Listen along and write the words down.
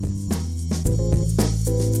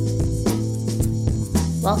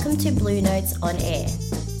Welcome to Blue Notes On Air.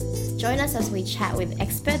 Join us as we chat with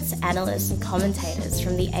experts, analysts and commentators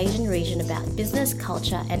from the Asian region about business,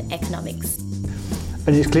 culture and economics.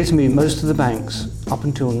 And it's clear to me most of the banks up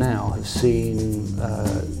until now have seen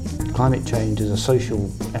climate change as a social,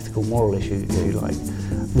 ethical, moral issue, if you like,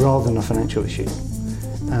 rather than a financial issue.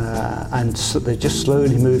 And so they're just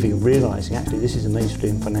slowly moving, realising actually this is a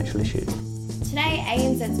mainstream financial issue. Today,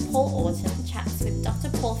 ANZ's Paul Orton chats with Dr.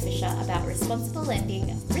 Paul Fisher about responsible lending,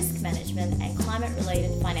 risk management and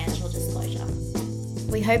climate-related financial disclosure.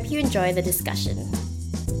 We hope you enjoy the discussion.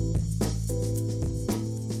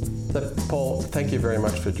 So, Paul, thank you very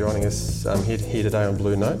much for joining us here today on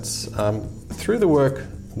Blue Notes. Through the work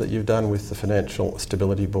that you've done with the Financial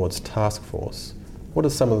Stability Board's Taskforce, what are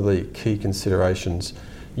some of the key considerations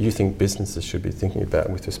you think businesses should be thinking about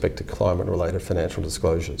with respect to climate-related financial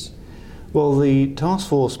disclosures? Well, the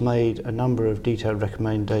Taskforce made a number of detailed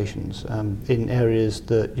recommendations in areas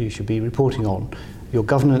that you should be reporting on: your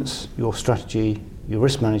governance, your strategy, your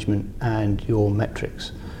risk management and your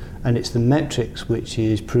metrics. And it's the metrics which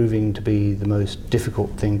is proving to be the most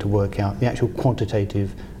difficult thing to work out, the actual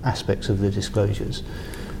quantitative aspects of the disclosures.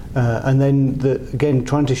 And then, again,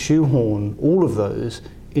 trying to shoehorn all of those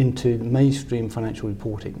into mainstream financial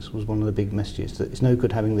reportings was one of the big messages, that it's no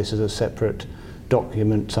good having this as a separate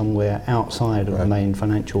document somewhere outside of the main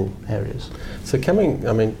financial areas. So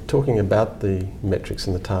talking about the metrics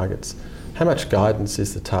and the targets, how much guidance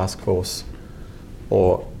is the Taskforce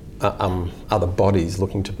or other bodies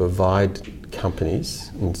looking to provide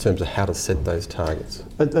companies in terms of how to set those targets?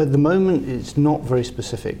 At the moment, it's not very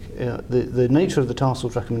specific. The nature of the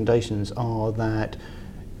Taskforce recommendations are that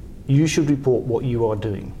you should report what you are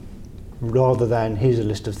doing, rather than here's a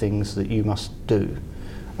list of things that you must do.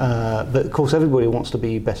 But of course, everybody wants to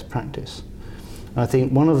be best practice. And I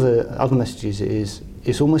think one of the other messages is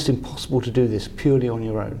it's almost impossible to do this purely on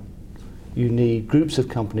your own. You need groups of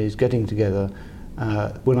companies getting together.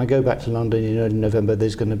 When I go back to London in early November,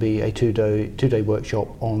 there's going to be a two-day workshop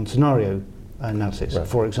on scenario analysis,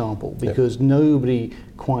 for example, because nobody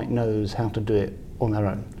quite knows how to do it on their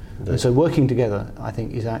own. And so working together, I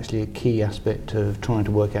think, is actually a key aspect of trying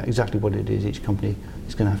to work out exactly what it is each company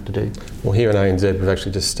is going to have to do. Well, here in ANZ, we've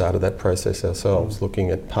actually just started that process ourselves,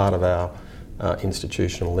 looking at part of our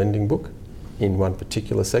institutional lending book in one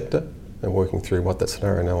particular sector and working through what that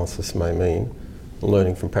scenario analysis may mean,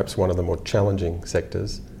 learning from perhaps one of the more challenging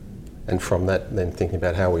sectors, and from that then thinking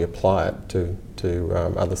about how we apply it to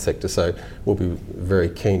other sectors. So we'll be very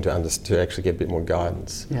keen to actually get a bit more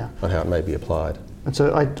guidance on how it may be applied. And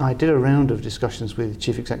so I did a round of discussions with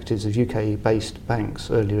chief executives of UK-based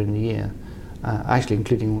banks earlier in the year, actually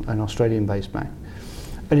including an Australian-based bank.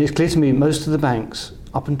 And it's clear to me most of the banks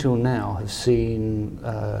up until now have seen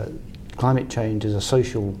climate change as a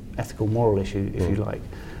social, ethical, moral issue, if you like,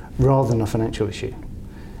 rather than a financial issue.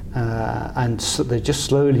 And so they're just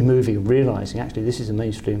slowly moving, realising actually this is a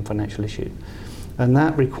mainstream financial issue. And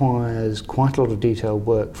that requires quite a lot of detailed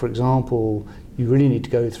work. For example, you really need to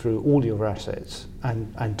go through all your assets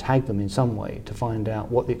and tag them in some way to find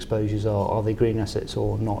out what the exposures are they green assets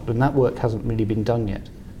or not? And that work hasn't really been done yet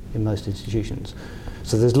in most institutions.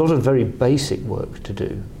 So there's a lot of very basic work to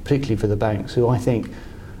do, particularly for the banks, who I think,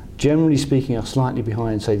 generally speaking, are slightly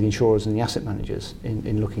behind, say, the insurers and the asset managers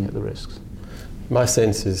in looking at the risks. My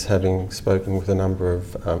sense is, having spoken with a number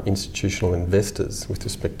of institutional investors with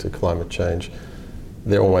respect to climate change,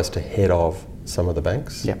 they're almost ahead of some of the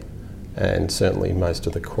banks. Yep. And certainly most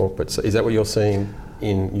of the corporates. Is that what you're seeing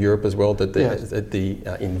in Europe as well, that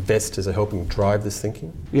the investors are helping drive this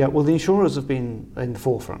thinking? Yeah, well, the insurers have been in the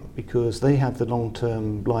forefront because they have the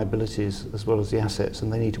long-term liabilities as well as the assets,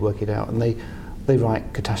 and they need to work it out. And they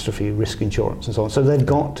write catastrophe risk insurance and so on. So they've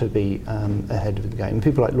got to be ahead of the game. And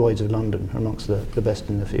people like Lloyd's of London are amongst the best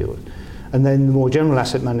in the field. And then the more general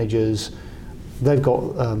asset managers, they've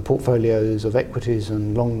got portfolios of equities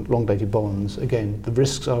and long-dated bonds. Again, the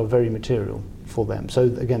risks are very material for them. So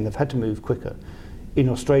again, they've had to move quicker. In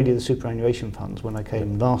Australia, the superannuation funds, when I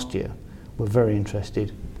came last year, were very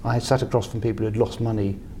interested. I had sat across from people who had lost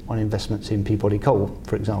money on investments in Peabody Coal,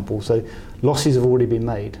 for example. So losses have already been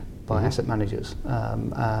made by asset managers.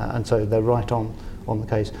 And so they're right on the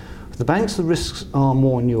case. For the banks, the risks are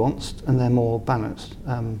more nuanced and they're more balanced.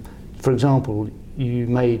 For example, you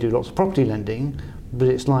may do lots of property lending, but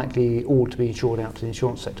it's likely all to be insured out to the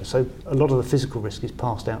insurance sector. So a lot of the physical risk is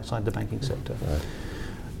passed outside the banking sector. Right.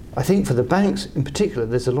 I think for the banks in particular,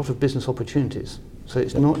 there's a lot of business opportunities. So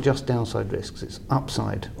it's not just downside risks, it's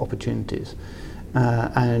upside opportunities.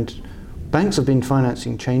 And banks have been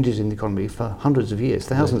financing changes in the economy for hundreds of years,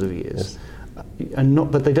 thousands of years,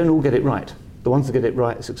 but they don't all get it right. The ones that get it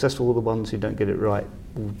right are successful. The ones who don't get it right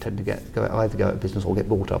will tend to either go out of business or get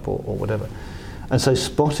bought up or whatever. And so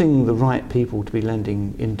spotting the right people to be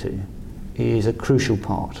lending into is a crucial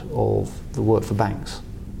part of the work for banks.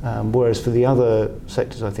 Whereas for the other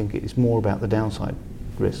sectors, I think it's more about the downside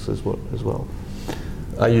risks as well.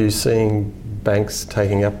 Are you seeing banks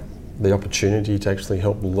taking up the opportunity to actually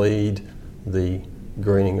help lead the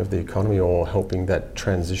greening of the economy or helping that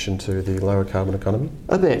transition to the lower carbon economy?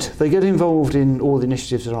 A bit. They get involved in all the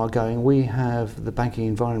initiatives that are going. We have the Banking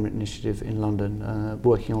Environment Initiative in London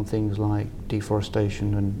working on things like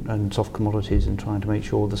deforestation and soft commodities and trying to make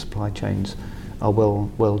sure the supply chains are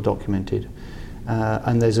well documented.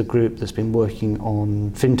 And there's a group that's been working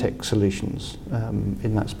on fintech solutions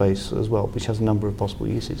in that space as well, which has a number of possible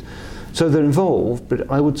uses. So they're involved, but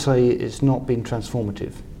I would say it's not been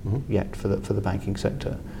transformative yet for the banking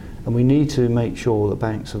sector. And we need to make sure that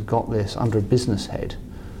banks have got this under a business head,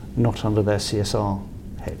 not under their CSR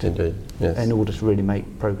head. Indeed, yes. In order to really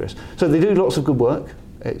make progress. So they do lots of good work.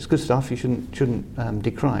 It's good stuff. You shouldn't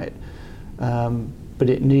decry it. But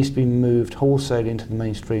it needs to be moved wholesale into the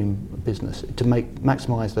mainstream business to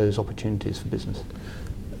maximise those opportunities for business.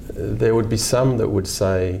 There would be some that would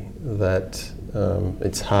say that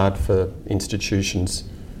it's hard for institutions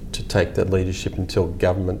to take that leadership until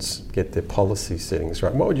governments get their policy settings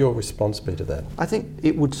right. What would your response be to that? I think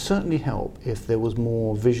it would certainly help if there was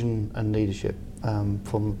more vision and leadership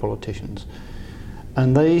from politicians.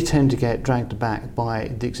 And they tend to get dragged back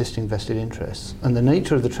by the existing vested interests. And the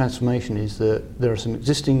nature of the transformation is that there are some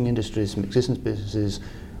existing industries, some existing businesses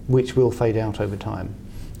which will fade out over time.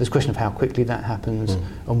 There's a question of how quickly that happens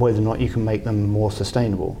and whether or not you can make them more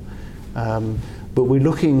sustainable. But we're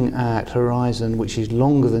looking at horizon which is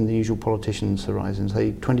longer than the usual politicians' horizon,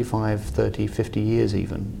 say 25, 30, 50 years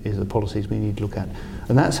even is the policies we need to look at.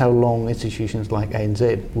 And that's how long institutions like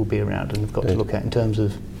ANZ will be around and have got to look at in terms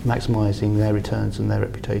of maximising their returns and their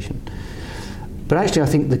reputation. But actually I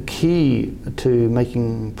think the key to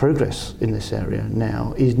making progress in this area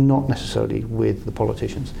now is not necessarily with the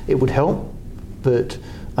politicians. It would help, but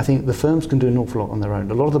I think the firms can do an awful lot on their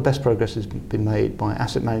own. A lot of the best progress has been made by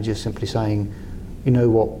asset managers simply saying, you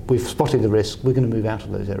know what, we've spotted the risk, we're going to move out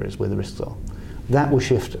of those areas where the risks are. That will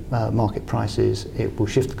shift market prices, it will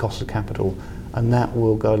shift the cost of capital, and that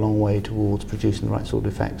will go a long way towards producing the right sort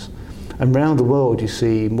of effects. And around the world you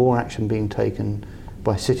see more action being taken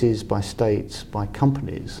by cities, by states, by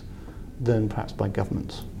companies, than perhaps by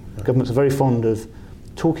governments. Right. Governments are very fond of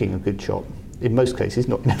talking a good shop, in most cases,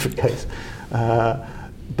 not in every case.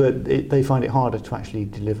 But they find it harder to actually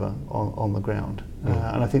deliver on the ground.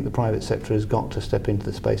 And I think the private sector has got to step into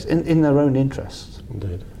the space in their own interests.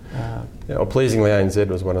 Indeed. Pleasingly, ANZ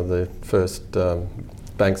was one of the first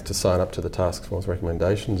banks to sign up to the Taskforce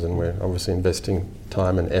recommendations, and we're obviously investing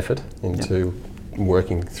time and effort into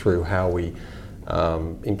working through how we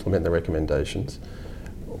implement the recommendations.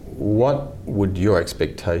 What would your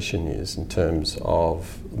expectation is in terms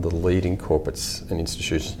of the leading corporates and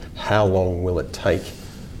institutions? How long will it take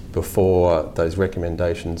before those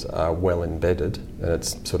recommendations are well embedded and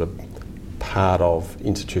it's sort of part of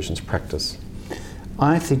institutions' practice?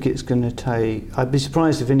 I think it's going to take, I'd be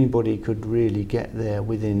surprised if anybody could really get there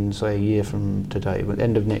within, say, a year from today, but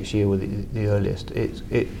end of next year with the earliest.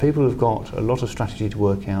 People have got a lot of strategy to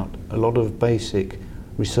work out, a lot of basic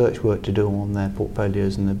research work to do on their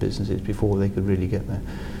portfolios and their businesses before they could really get there.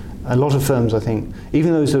 A lot of firms, I think,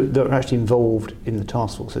 even those that are actually involved in the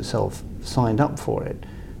task force itself, signed up for it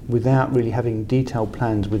without really having detailed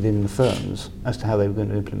plans within the firms as to how they were going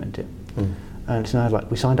to implement it. And it's now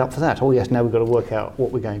like, we signed up for that. Oh yes, now we've got to work out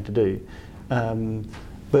what we're going to do.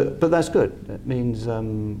 But that's good. That means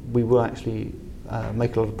we will actually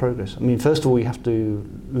make a lot of progress. I mean, first of all, you have to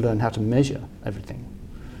learn how to measure everything.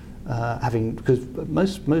 Because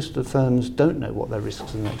most of the firms don't know what their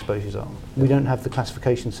risks and their exposures are. We don't have the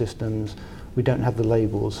classification systems, we don't have the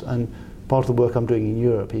labels, and part of the work I'm doing in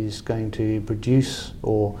Europe is going to produce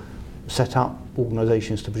or set up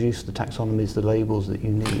organisations to produce the taxonomies, the labels that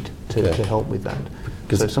you need to help with that.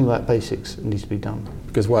 So some of that basics needs to be done.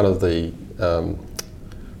 Because one of the,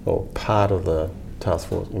 part of the task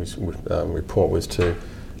force report was to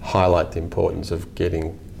highlight the importance of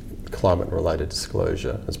getting climate-related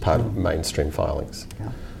disclosure as part of mainstream filings.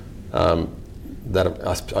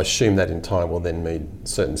 That I assume that in time will then mean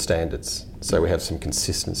certain standards, so we have some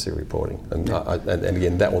consistency reporting, and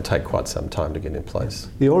again that will take quite some time to get in place.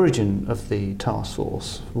 The origin of the task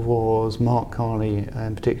force was Mark Carney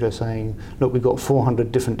in particular saying, look, we've got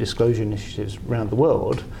 400 different disclosure initiatives around the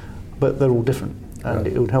world, but they're all different, and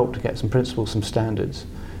it would help to get some principles, some standards.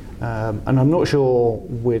 And I'm not sure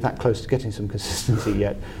we're that close to getting some consistency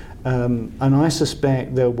yet. And I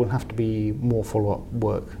suspect there will have to be more follow-up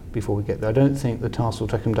work before we get there. I don't think the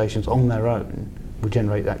Taskforce recommendations on their own will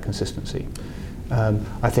generate that consistency.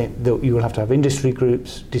 I think that you will have to have industry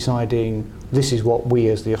groups deciding this is what we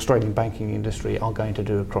as the Australian banking industry are going to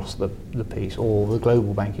do across the piece, or the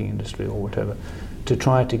global banking industry, or whatever, to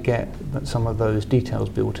try to get some of those details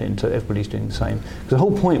built in so everybody's doing the same. Because the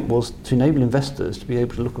whole point was to enable investors to be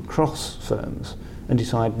able to look across firms and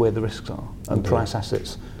decide where the risks are and price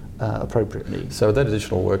assets appropriately. So would that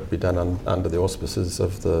additional work be done under the auspices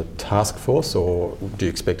of the Taskforce, or do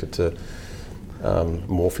you expect it to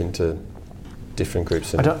morph into different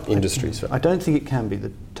groups and industries? I don't think it can be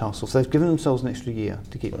the Taskforce. They've given themselves an extra year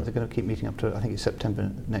to keep. They're going to keep meeting up to, I think it's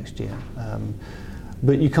September next year.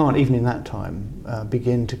 But you can't, even in that time,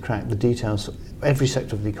 begin to crack the details of every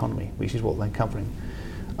sector of the economy, which is what they're covering.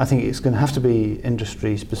 I think it's going to have to be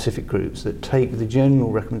industry-specific groups that take the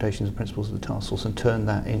general recommendations and principles of the Taskforce and turn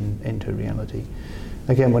that into reality.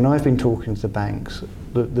 Again, when I've been talking to the banks,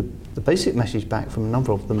 the basic message back from a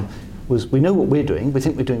number of them was, we know what we're doing, we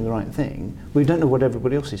think we're doing the right thing, we don't know what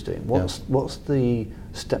everybody else is doing. What's the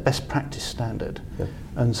best practice standard? Yeah.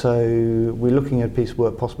 And so we're looking at a piece of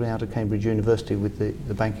work possibly out of Cambridge University with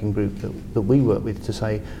the banking group that we work with to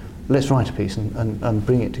say, let's write a piece and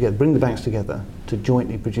bring it together, bring the banks together to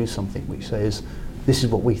jointly produce something which says, this is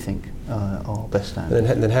what we think are best standards.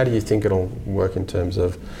 And then how do you think it'll work in terms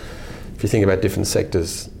of, if you think about different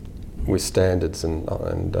sectors with standards and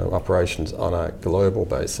operations on a global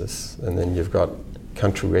basis, and then you've got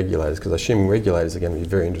country regulators, because I assume regulators are going to be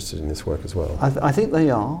very interested in this work as well. I think they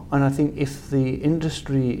are, and I think if the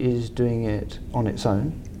industry is doing it on its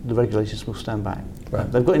own, the regulators will stand back. Right.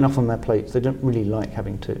 They've got enough on their plates. They don't really like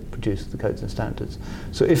having to produce the codes and standards.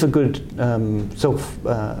 So if a good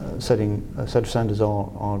self-setting set of standards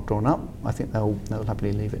are drawn up, I think they'll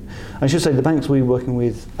happily leave it. I should say the banks we're working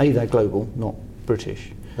with, they're global, not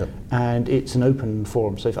British. Yep. And it's an open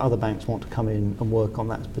forum, so if other banks want to come in and work on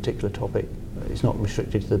that particular topic, it's not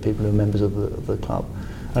restricted to the people who are members of the club.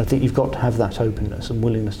 And I think you've got to have that openness and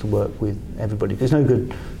willingness to work with everybody. There's no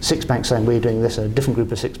good 6 banks saying we're doing this and a different group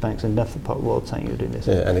of 6 banks in another part of the world saying you're doing this.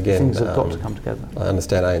 Yeah, and again, things have got to come together. I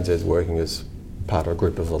understand ANZ is working as part of a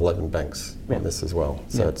group of 11 banks on this as well.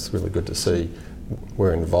 So it's really good to see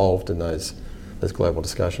we're involved in those global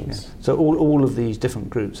discussions. Yeah. So all of these different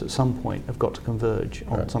groups at some point have got to converge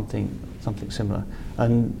on something similar.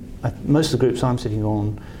 And most of the groups I'm sitting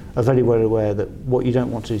on are very well aware that what you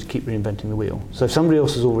don't want to do is keep reinventing the wheel. So if somebody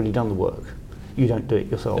else has already done the work, you don't do it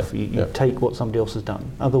yourself. You take what somebody else has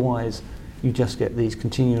done. Otherwise, you just get these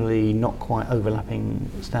continually not quite overlapping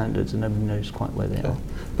standards and nobody knows quite where they are.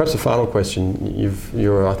 Perhaps a final question.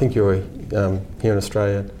 I think you were here in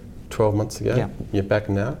Australia 12 months ago. Yeah. You're back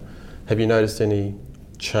now. Have you noticed any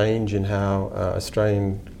change in how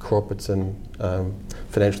Australian corporates and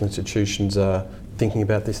financial institutions are thinking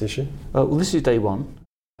about this issue? Well, this is day one.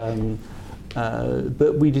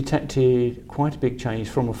 But we detected quite a big change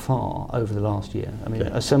from afar over the last year. I mean,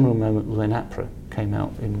 a seminal moment was when APRA came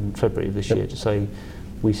out in February of this year to say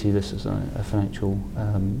we see this as a financial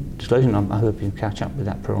disclosure. And I'm hoping to catch up with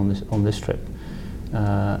APRA on this trip.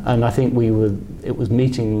 And I think it was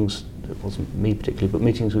meetings. It wasn't me particularly, but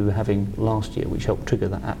meetings we were having last year which helped trigger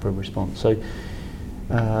that APRA response. So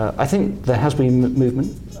I think there has been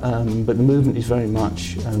movement, but the movement is very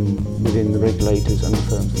much within the regulators and the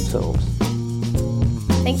firms themselves.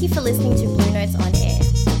 Thank you for listening to Blue Notes on Air.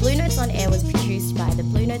 Blue Notes on Air was produced by the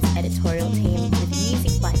Blue Notes editorial team with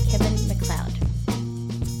music by Kevin